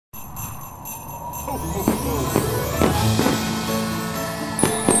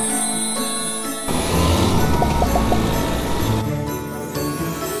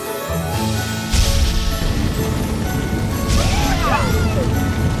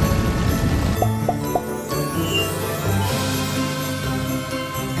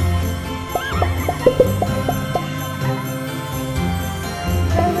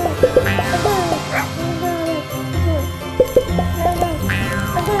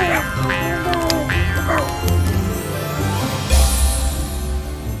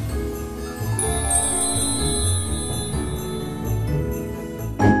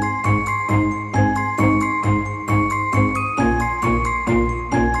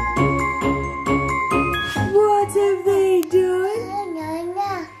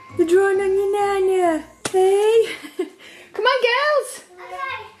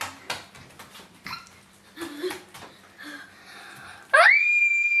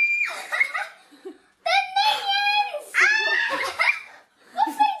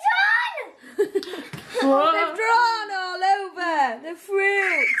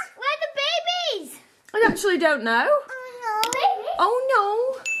Don't know.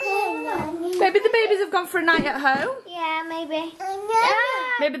 Oh no. Maybe the babies have gone for a night at home. Yeah, maybe.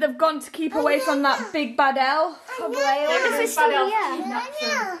 Maybe they've gone to keep away from that big bad L.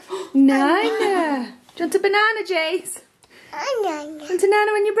 Nana. Do you want a banana, Jace? Do you want a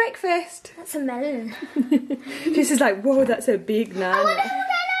nana on your breakfast? That's a melon. Jace is like, whoa, that's a big nana. I want to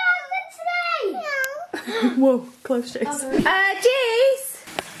today. Whoa, close, Jace.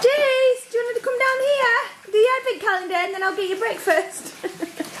 Jace, do you want to come down here? Do your advent calendar and then I'll get you breakfast.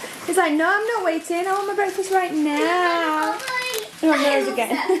 He's like, no, I'm not waiting. I want my breakfast right now. Oh, there's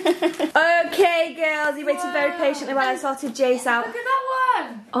again. Okay, girls, you waited very patiently while I sorted Jace out. Look at that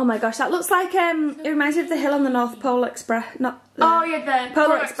one. Oh my gosh, that looks like it reminds me of the hill on the North Pole Express. Not the oh yeah, the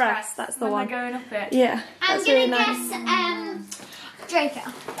Polar Express. That's the one. They're going up it. Yeah, I'm that's gonna really nice. guess Draco.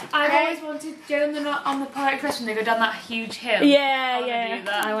 I've always wanted to go on the Polar Express when they go down that huge hill. Yeah.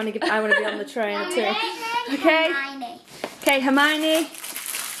 I want to be on the train too. Okay. Hermione. Okay, Hermione.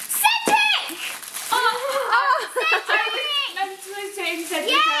 Cedric! Cedric.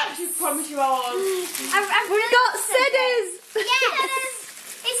 Yes! I actually promise you I was. We've got Cedric. Yes!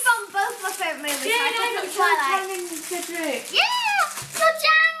 It's from both my favourite movies. Yeah, I no, Twilight. Cedric. Yeah!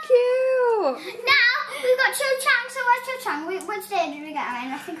 Cho-Chang! Cute. Now, we've got Cho-Chang, so where's Cho-Chang? Which day did we get him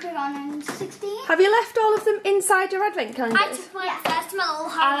in? I think we're on 16. Have you left all of them inside your advent calendar? I took mine first to my little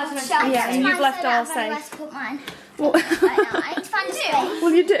horrible that's shelf. yeah, and you've left all safe. Where to put mine. Well, I need to find a space.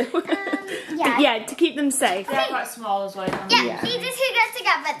 well, you do. Yeah. Yeah, to keep them safe. They're quite small as well. Yeah, these are two girls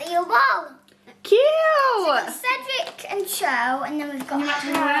together, the ball. Cute. Cedric and Cho, and then we've got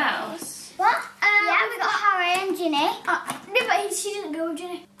Anyone else? What? Yeah, we've got Harry and Ginny. No, but she didn't go with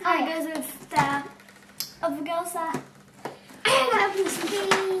Ginny. Oh, it goes with the other girls there.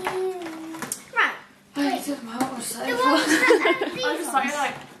 Right. I took them out. Was so The fun. ones that I was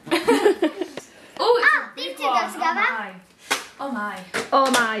like. these two go together. Oh my.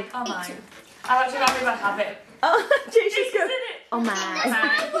 Oh my. Oh my. I've actually got a bad habit. Oh, Jesus, go. Oh That's my.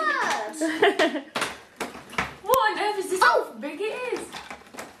 my word. What on earth is this? How big it is.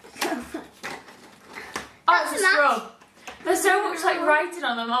 That's it's a a scrub. There's so much like writing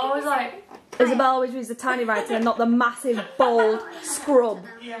on them. I was like. Isabelle always reads the tiny writing and not the massive, bold scrub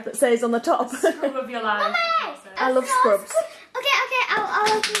that says on the top. Scrub of your life. I love scrubs. Okay,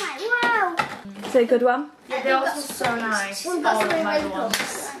 I'll open mine. Wow. Is it a good one? Yeah, they all smell so nice. We've got All something of my really cool.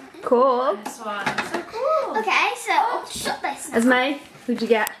 ones. Cool. This one. So cool. Okay, so I'll shut this now. Esme, who'd you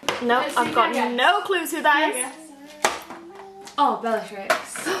get? No, I've got no clues who that is. Oh,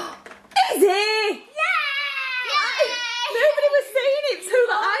 Bellatrix. Easy! Nobody was saying it, so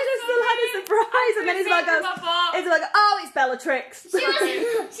that I still had a surprise, and then Isabelle goes, oh, it's Bellatrix.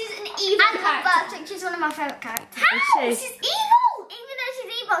 She's an evil character. She's one of my favourite characters. How? Is She's evil! Even though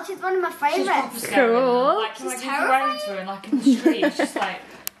she's evil, she's one of my favourites. Cool. Like, she's terrifying to her and like in the street, it's just like,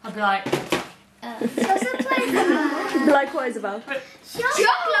 I'd be like... Like what, Isabelle?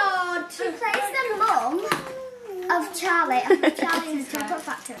 Chocolate! She plays the mum of Charlie, of Charlie in the Chocolate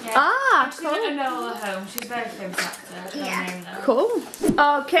Factory. Yeah. Ah, She's got Enola at home, she's a very famous actor. Yeah. Cool.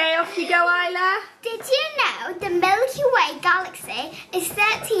 Okay, off you go, Isla. Did you know the Milky Way galaxy is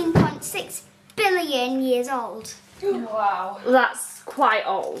 13.6 billion years old? Wow. That's quite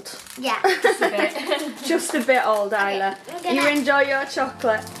old. Yeah. Just a bit. Just a bit old, Isla. You enjoy your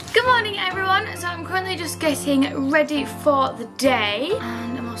chocolate. Good morning, everyone. So I'm currently just getting ready for the day,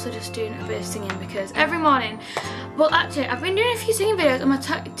 and I'm all also just doing a bit of singing because every morning, well actually I've been doing a few singing videos on my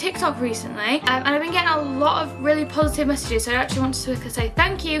TikTok recently, and I've been getting a lot of really positive messages, so I actually want to say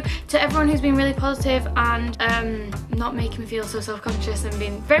thank you to everyone who's been really positive and not making me feel so self-conscious and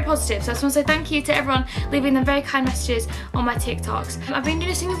being very positive. So I just want to say thank you to everyone leaving them very kind messages on my TikToks. I've been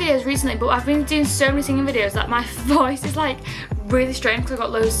doing singing videos recently, but I've been doing so many singing videos that my voice is like really strange because I've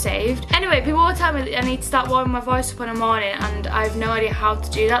got loads saved. Anyway, people were telling me that I need to start warming my voice up in the morning, and I have no idea how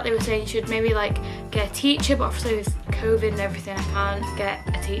to do that. They were saying you should maybe like get a teacher, but obviously with COVID and everything I can't get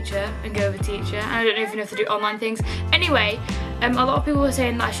a teacher and go with a teacher, and I don't even know if they do online things. Anyway, a lot of people were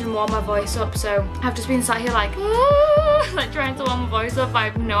saying that I should warm my voice up, so I've just been sat here like, like trying to warm my voice up. I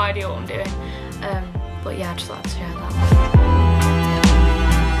have no idea what I'm doing. But yeah, I just thought I'd share that.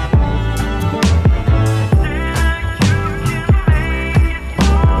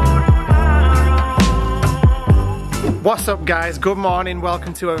 What's up guys, good morning,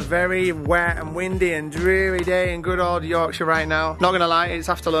 welcome to a very wet and windy and dreary day in good old Yorkshire right now. Not gonna lie, it's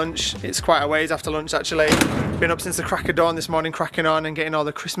after lunch, it's quite a ways after lunch actually. Been up since the crack of dawn this morning, cracking on and getting all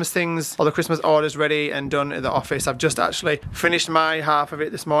the Christmas things, all the Christmas orders ready and done at the office. I've just actually finished my half of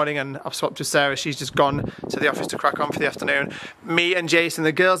it this morning and I've swapped with Sarah. She's just gone to the office to crack on for the afternoon. Me and Jason,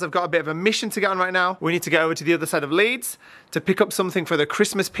 the girls, have got a bit of a mission to get on right now. We need to get over to the other side of Leeds to pick up something for the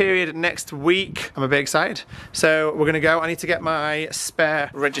Christmas period next week. I'm a bit excited. So we're gonna go. I need to get my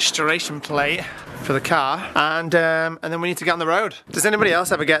spare registration plate for the car, and then we need to get on the road. Does anybody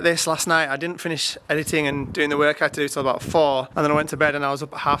else ever get this? Last night I didn't finish editing and doing the work I had to do till about 4, and then I went to bed and I was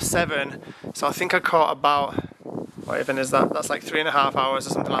up at 7:30. So I think I caught about, what even is that? That's like 3.5 hours or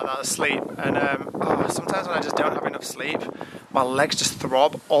something like that of sleep. And sometimes when I just don't have enough sleep, my legs just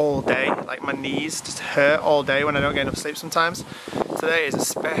throb all day. Like my knees just hurt all day when I don't get enough sleep sometimes. Today is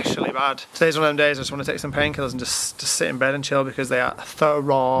especially bad. Today's one of them days I just want to take some painkillers and just sit in bed and chill because they are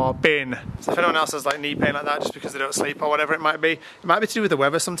throbbing. So if anyone else has like knee pain like that just because they don't sleep or whatever it might be to do with the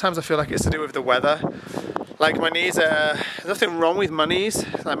weather. Sometimes I feel like it's to do with the weather. Like my knees are, there's nothing wrong with my knees.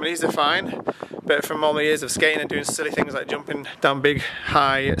 Like my knees are fine. But from all my years of skating and doing silly things like jumping down big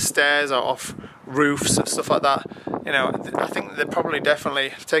high stairs or off roofs and stuff like that, you know, I think they're probably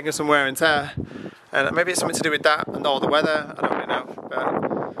definitely taking some wear and tear. And maybe it's something to do with that and all the weather, I don't really know,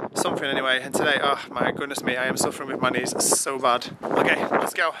 but something anyway. And today, oh my goodness me, I am suffering with my knees so bad. Okay,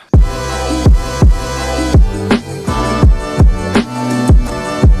 let's go.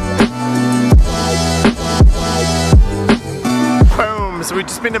 So we've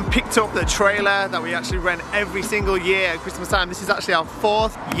just been and picked up the trailer that we actually rent every single year at Christmas time. This is actually our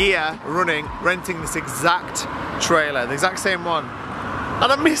 4th year running renting this exact trailer, the exact same one.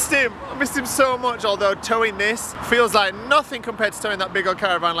 And I missed him so much, although towing this feels like nothing compared to towing that big old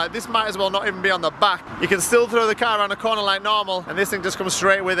caravan. Like this might as well not even be on the back. You can still throw the car around the corner like normal, and this thing just comes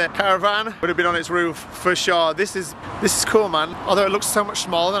straight with it. Caravan would have been on its roof for sure. This is cool, man. Although it looks so much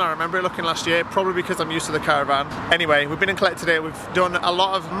smaller than I remember it looking last year, probably because I'm used to the caravan. Anyway, we've been and collected it. We've done a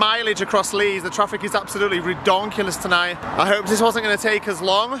lot of mileage across Leeds. The traffic is absolutely redonkulous tonight. I hope this wasn't going to take as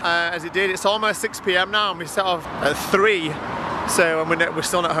long as it did. It's almost 6 PM now, and we set off at 3. So we're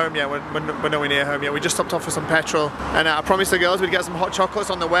still not home yet, we're nowhere near home yet. We just stopped off for some petrol, and I promised the girls we'd get some hot chocolates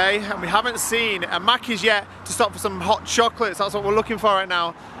on the way, and we haven't seen a Mackey's yet to stop for some hot chocolates. That's what we're looking for right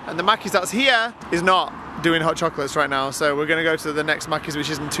now, and the Mackey's that's here is not doing hot chocolates right now, so we're going to go to the next Mackey's, which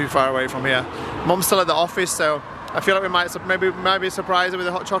isn't too far away from here. Mum's still at the office, so I feel like we might maybe surprise her with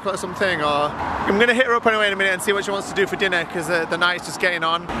a hot chocolate or something, or I'm going to hit her up anyway in a minute and see what she wants to do for dinner, because the night's just getting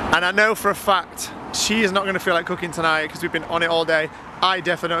on, and I know for a fact she is not going to feel like cooking tonight because we've been on it all day. I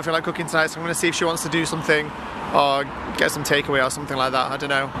definitely don't feel like cooking tonight, so I'm going to see if she wants to do something or get some takeaway or something like that. I don't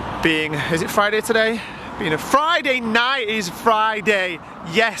know. Is it Friday today? Being a Friday night is Friday.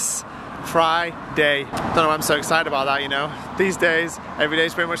 Yes, Friday. Don't know why I'm so excited about that, you know. These days, every day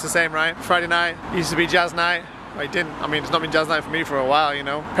is pretty much the same, right? Friday night used to be jazz night. Well, it didn't. I mean, it's not been jazz night for me for a while, you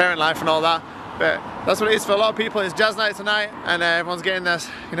know. Parent life and all that. But that's what it is for a lot of people. It's jazz night tonight, and everyone's getting this,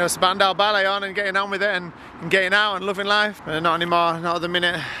 you know, Spandau Ballet on and getting on with it and getting out and loving life. But not anymore, not at the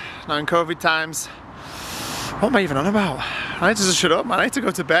minute, not in COVID times. What am I even on about? I need to just shut up, man. I need to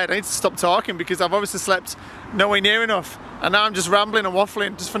go to bed. I need to stop talking because I've obviously slept nowhere near enough. And now I'm just rambling and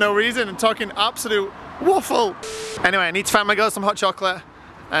waffling just for no reason and talking absolute waffle. Anyway, I need to find my girl some hot chocolate,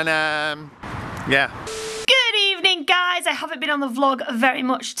 and yeah. Guys, I haven't been on the vlog very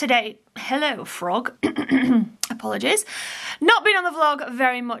much today. Hello, frog. Apologies. Not been on the vlog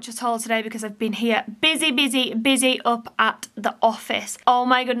very much at all today because I've been here busy up at the office. Oh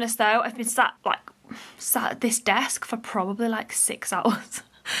my goodness though, I've been sat at this desk for probably like 6 hours.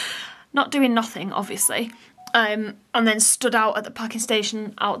 Not doing nothing, obviously. and then stood out at the parking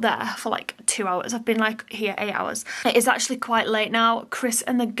station out there for like 2 hours. I've been like here 8 hours. It is actually quite late now. Chris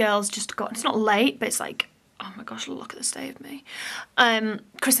and the girls just got, it's not late, but it's like, oh my gosh, look at the state of me.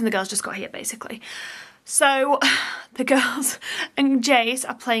 Chris and the girls just got here basically. So the girls and Jace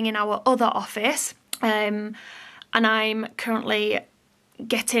are playing in our other office, and I'm currently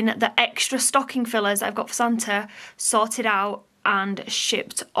getting the extra stocking fillers I've got for Santa sorted out and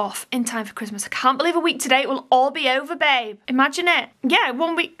shipped off in time for Christmas. I can't believe a week today it will all be over, babe. Imagine it. Yeah,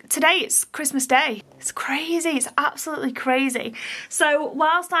 1 week today it's Christmas Day. It's crazy. It's absolutely crazy. So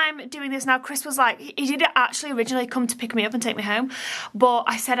whilst I'm doing this now, Chris was like, he did actually originally come to pick me up and take me home, but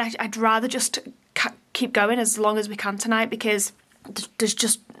I said I'd rather just keep going as long as we can tonight because there's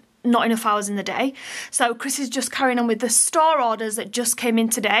just not enough hours in the day. So Chris is just carrying on with the store orders that just came in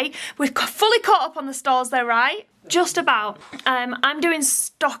today. We're fully caught up on the stores though, right? Just about. I'm doing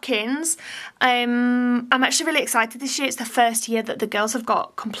stockings. I'm actually really excited this year. It's the first year that the girls have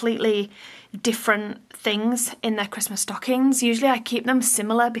got completely different things in their Christmas stockings. Usually I keep them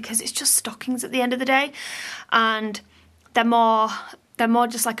similar because it's just stockings at the end of the day, and they're more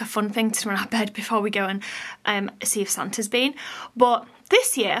just like a fun thing to run our bed before we go and see if Santa's been. But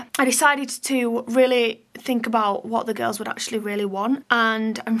this year I decided to really think about what the girls would actually really want,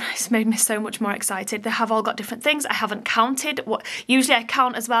 and it's made me so much more excited. They have all got different things. I haven't counted. Usually I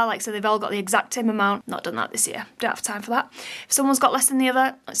count as well, like so they've all got the exact same amount. Not done that this year. Don't have time for that. If someone's got less than the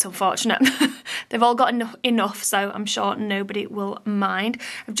other, it's unfortunate. They've all got enough, so I'm sure nobody will mind.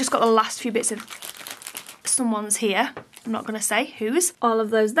 I've just got the last few bits of someone's here. I'm not going to say whose. All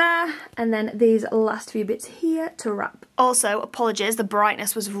of those there, and then these last few bits here to wrap. Also, apologies, the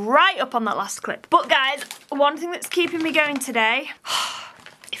brightness was right up on that last clip. But guys, one thing that's keeping me going today,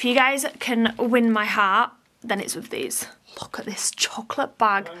 if you guys can win my heart, then it's with these. Look at this chocolate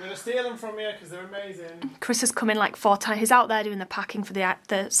bag. I'm going to steal them from you because they're amazing. Chris has come in like 4 times. He's out there doing the packing for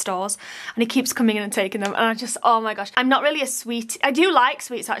the stores, and he keeps coming in and taking them, and I just, oh my gosh. I'm not really a sweet. I do like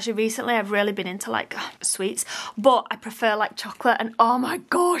sweets actually. Recently I've really been into like sweets, but I prefer like chocolate, and oh my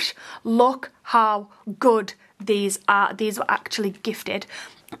gosh, look how good these are. These were actually gifted,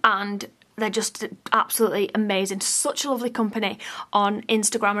 and they're just absolutely amazing. Such a lovely company on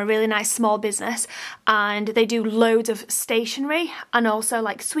Instagram, a really nice small business, and they do loads of stationery and also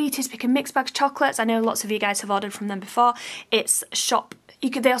like sweeties, pick and mix bags, chocolates. I know lots of you guys have ordered from them before. It's shop.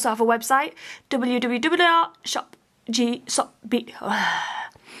 They also have a website, there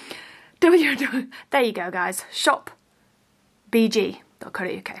you go, guys. shopbg.co.uk.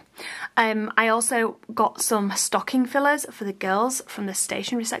 I also got some stocking fillers for the girls from the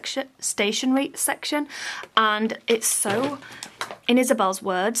stationery section, and it's so, in Isabelle's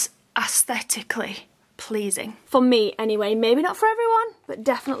words, aesthetically pleasing. For me anyway, maybe not for everyone, but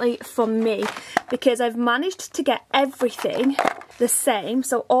definitely for me, because I've managed to get everything the same,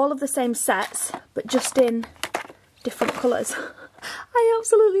 so all of the same sets, but just in different colours. I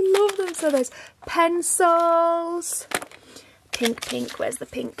absolutely love them. So there's pencils, pink, where's the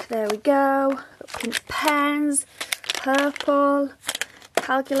pink? There we go. Pink pens, purple,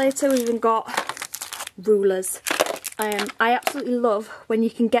 calculator, we've even got rulers. I absolutely love when you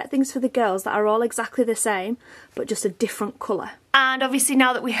can get things for the girls that are all exactly the same, but just a different colour. And obviously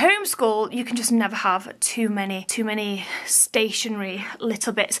now that we homeschool, you can just never have too many stationery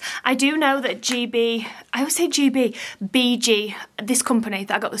little bits. I do know that BG, this company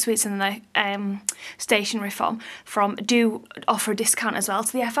that I got the sweets and the stationery from do offer a discount as well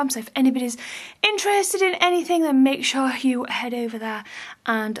to the IFAM. So if anybody's interested in anything, then make sure you head over there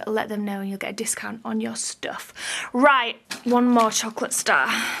and let them know, and you'll get a discount on your stuff. Right, one more chocolate star.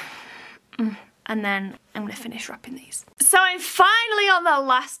 And then I'm going to finish wrapping these. So I'm finally on the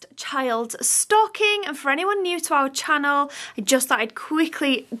last child's stocking, and for anyone new to our channel, I just thought I'd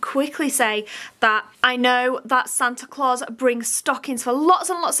quickly say that I know that Santa Claus brings stockings for lots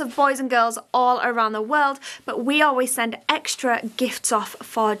and lots of boys and girls all around the world, but we always send extra gifts off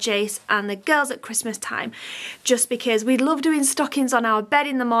for Jace and the girls at Christmas time, just because we love doing stockings on our bed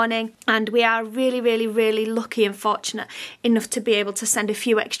in the morning, and we are really lucky and fortunate enough to be able to send a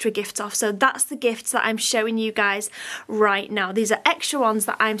few extra gifts off. So that's the gifts that I'm showing you guys right now. These are extra ones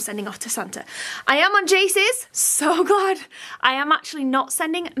that I'm sending off to Santa. I am on Jace's, so glad. I am actually not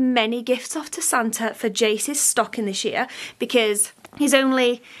sending many gifts off to Santa for Jace's stocking this year, because he's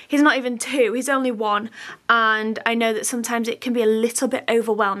not even 2, he's only 1, and I know that sometimes it can be a little bit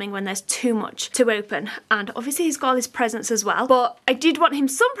overwhelming when there's too much to open, and obviously he's got all his presents as well, but I did want him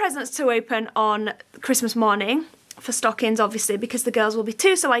some presents to open on Christmas morning for stockings, obviously, because the girls will be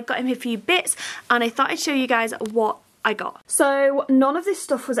too, so I got him a few bits, and I thought I'd show you guys what I got. So none of this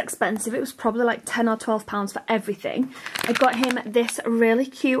stuff was expensive. It was probably like £10 or £12 for everything. I got him this really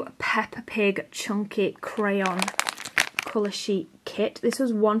cute Peppa Pig chunky crayon colour sheet kit. This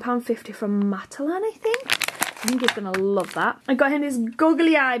was £1.50 from Matalan, I think. I think he's gonna love that. I got him this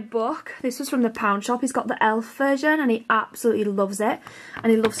googly eye book. This was from the pound shop. He's got the elf version and he absolutely loves it.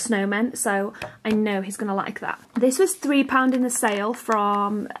 And he loves snowmen, so I know he's gonna like that. This was £3 in the sale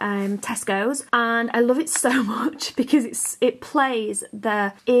from Tesco's, and I love it so much because it plays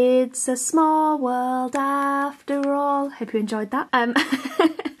the "It's a Small World After All." Hope you enjoyed that.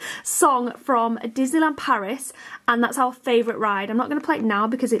 Song from Disneyland Paris, and that's our favourite ride. I'm not going to play it now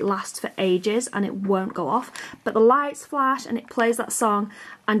because it lasts for ages and it won't go off, but the lights flash and it plays that song,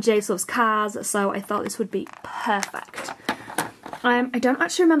 and Jace loves cars, so I thought this would be perfect. I don't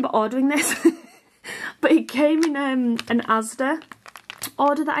actually remember ordering this but it came in an Asda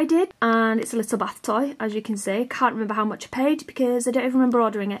order that I did, and it's a little bath toy, as you can see. Can't remember how much I paid because I don't even remember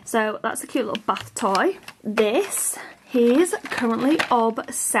ordering it. So that's a cute little bath toy. This, he's currently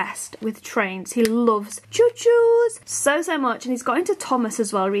obsessed with trains. He loves choo-choos so much, and he's got into Thomas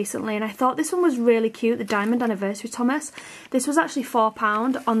as well recently, and I thought this one was really cute, the Diamond Anniversary Thomas. This was actually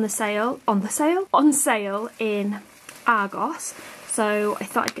 £4 on sale in Argos, so I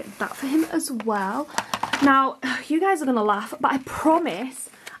thought I'd get that for him as well. Now, you guys are gonna laugh, but I promise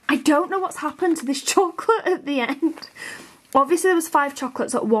I don't know what's happened to this chocolate at the end. Obviously there was 5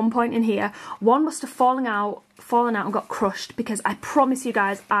 chocolates at one point in here. One must have fallen out and got crushed, because I promise you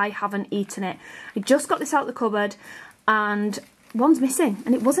guys I haven't eaten it. I just got this out of the cupboard and one's missing,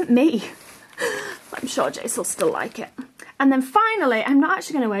 and it wasn't me. I'm sure Jace will still like it. And then finally, I'm not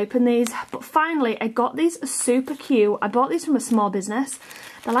actually going to open these, but finally I got these super cute. I bought these from a small business.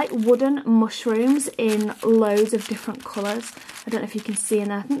 They're like wooden mushrooms in loads of different colours. I don't know if you can see in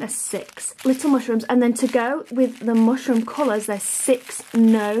there. I think there's 6 little mushrooms. And then to go with the mushroom colours, there's 6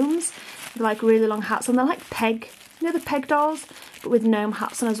 gnomes with like really long hats on. They're like peg, you know, the peg dolls, but with gnome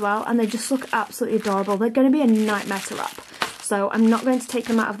hats on as well. And they just look absolutely adorable. They're going to be a nightmare to wrap, so I'm not going to take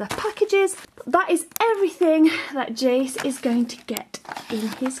them out of their packages. That is everything that Jace is going to get in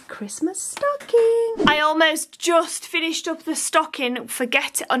his Christmas stocking. I almost just finished up the stocking,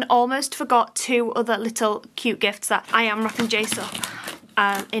 and almost forgot 2 other little cute gifts that I am wrapping Jace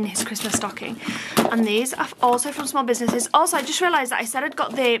up in his Christmas stocking. And these are also from small businesses. Also, I just realised that I said I'd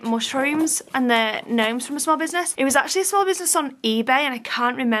got the mushrooms and the gnomes from a small business. It was actually a small business on eBay, and I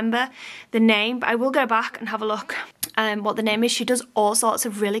can't remember the name, but I will go back and have a look what the name is. She does all sorts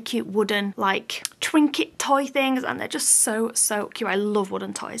of really cute wooden like trinket toy things, and they're just so cute. I love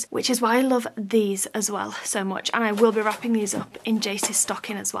wooden toys, which is why I love these as well so much, and I will be wrapping these up in Jace's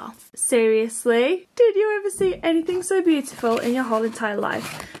stocking as well. Seriously, did you ever see anything so beautiful in your whole entire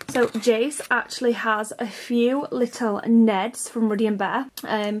life? So Jace actually has a few little Neds from Ruddy and Bear.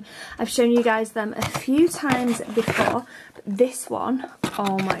 I've shown you guys them a few times before, but this one,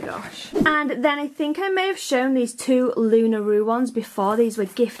 oh my gosh. And then I think I may have shown these 2 Lunaroo ones before. These were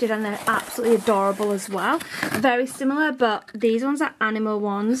gifted and they're absolutely adorable as well. Very similar, but these ones are animal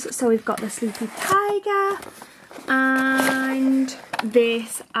ones. So we've got the Sleepy Tiger and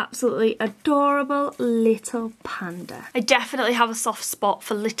this absolutely adorable little panda. I definitely have a soft spot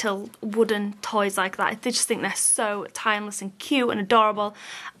for little wooden toys like that. I just think they're so timeless and cute and adorable,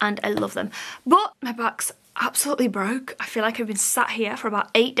 and I love them. But my back's absolutely broke. I feel like I've been sat here for about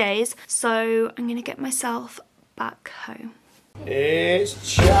 8 days, so I'm gonna get myself back home.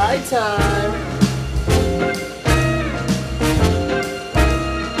 It's chai time!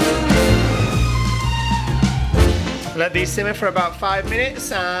 Let these simmer for about 5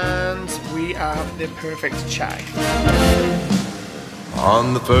 minutes and we have the perfect chai.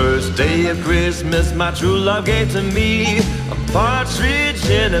 On the first day of Christmas, my true love gave to me a partridge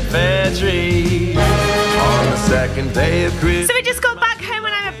in a pear tree. On the second day of Christmas... So we just got back home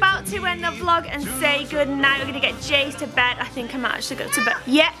and I'm about to end the vlog and say good night. We're going to get Jace to bed. I think I might actually go to bed.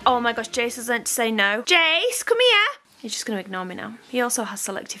 Yeah, oh my gosh, Jace has learned to say no. Jace, come here. He's just going to ignore me now. He also has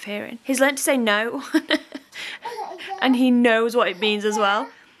selective hearing. He's learned to say no. And he knows what it means as well.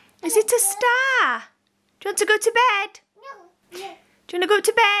 Is it a star? Do you want to go to bed? No. Do you want to go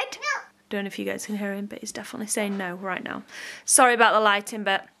to bed? No. Don't know if you guys can hear him, but he's definitely saying no right now. Sorry about the lighting,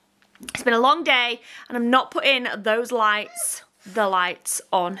 but it's been a long day and I'm not putting those lights, the lights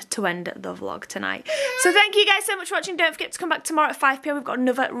on to end the vlog tonight. So thank you guys so much for watching. Don't forget to come back tomorrow at 5 PM. We've got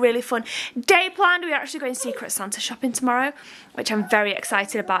another really fun day planned. We're actually going Secret Santa shopping tomorrow, which I'm very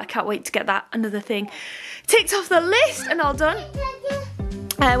excited about. I can't wait to get that another thing ticked off the list and all done.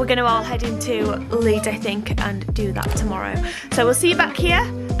 We're going to all head into Leeds, I think, and do that tomorrow. So we'll see you back here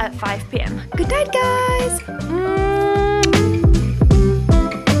at 5 PM. Good night, guys.